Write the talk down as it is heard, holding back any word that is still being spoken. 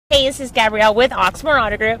this is Gabrielle with Oxmoor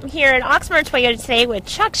Auto Group here at Oxmoor Toyota today with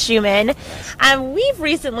Chuck Schumann. We've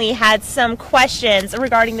recently had some questions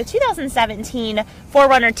regarding the 2017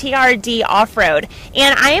 4Runner TRD off-road,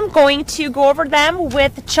 and I am going to go over them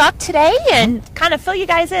with Chuck today and kind of fill you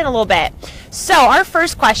guys in a little bit. So our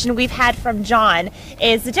first question we've had from John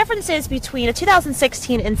is the differences between a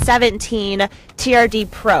 2016 and 17 TRD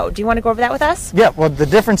Pro. Do you want to go over that with us? Yeah, well, the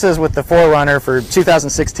differences with the 4Runner for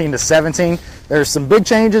 2016 to 17, there's some big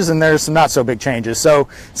changes and there's some not so big changes. So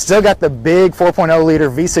still got the big 4.0 liter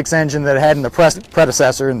V6 engine that it had in the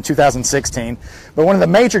predecessor in 2016. But one of the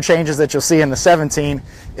major changes that you'll see in the 17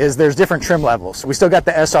 is there's different trim levels. We still got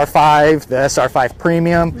the SR5, the SR5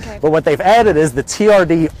 Premium, but what they've added is the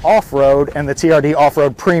TRD Off-Road and the TRD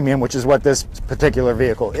Off-Road Premium, which is what this particular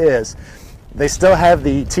vehicle is. They still have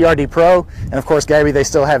the TRD Pro, and of course, Gabby, they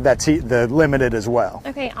still have that the Limited as well.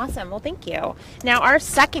 Okay, awesome. Well, thank you. Now, our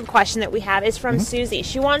second question that we have is from Susie.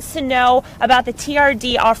 She wants to know about the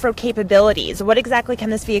TRD off-road capabilities. What exactly can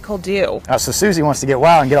this vehicle do? Oh, so Susie wants to get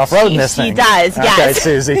wild and get off-road in this thing. She does, yes. Okay,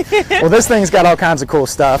 Susie. Well, this thing's got all kinds of cool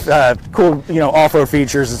stuff, cool, off-road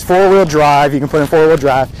features. It's four-wheel drive. You can put in four-wheel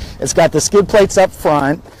drive. It's got the skid plates up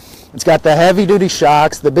front. It's got the heavy-duty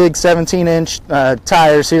shocks, the big 17-inch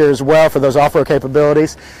tires here as well for those off-road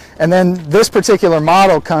capabilities. And then this particular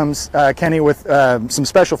model comes, Kenny, with some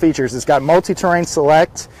special features. It's got multi-terrain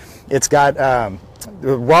select. It's got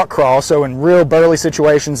rock crawl, so in real burly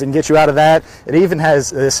situations and get you out of that. It even has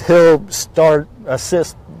this hill start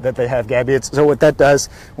assist that they have, Gabby. So what that does,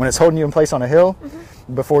 when it's holding you in place on a hill,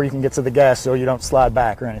 before you can get to the gas, so you don't slide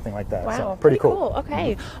back or anything like that. Wow, so pretty cool.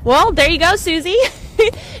 Okay, well, there you go, Susie.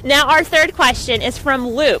 Now our third question is from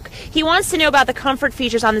Luke. He wants to know about the comfort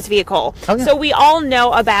features on this vehicle. So we all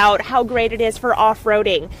know about how great it is for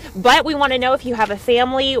off-roading, but we want to know if you have a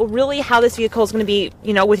family, really how this vehicle is going to be,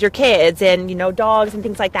 with your kids and, dogs and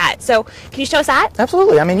things like that. So can you show us that?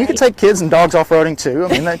 Absolutely. I mean, you can take kids and dogs off-roading too. I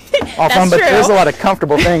mean, all fun, but there's a lot of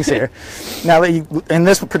comfortable things here. Now, in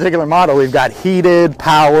this particular model, we've got heated,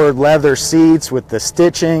 powered leather seats with the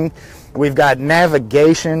stitching. We've got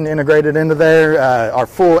navigation integrated into there, our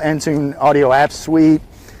full Entune audio app suite,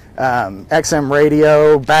 XM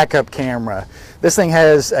radio, backup camera. This thing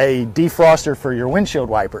has a defroster for your windshield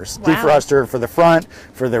wipers, defroster for the front,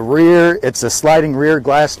 for the rear. It's a sliding rear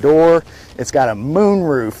glass door. It's got a moon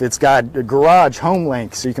roof. It's got a garage home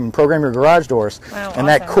link, so you can program your garage doors. Wow, and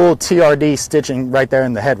that cool TRD stitching right there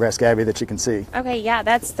in the headrest, Gabby, that you can see. Okay, yeah,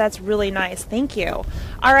 that's really nice. Thank you.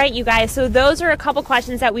 All right, you guys, so those are a couple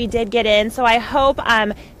questions that we did get in, so I hope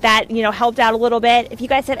that, helped out a little bit. If you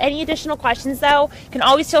guys have any additional questions, though, you can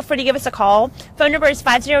always feel free to give us a call. Phone number is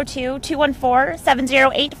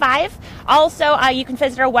 502-214-7085. Also, you can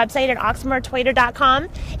visit our website at oxmoortoyota.com,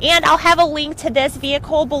 and I'll have a link to this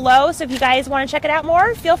vehicle below, so if you guys want to check it out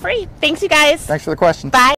more, feel free. Thanks, you guys. Thanks for the question. Bye.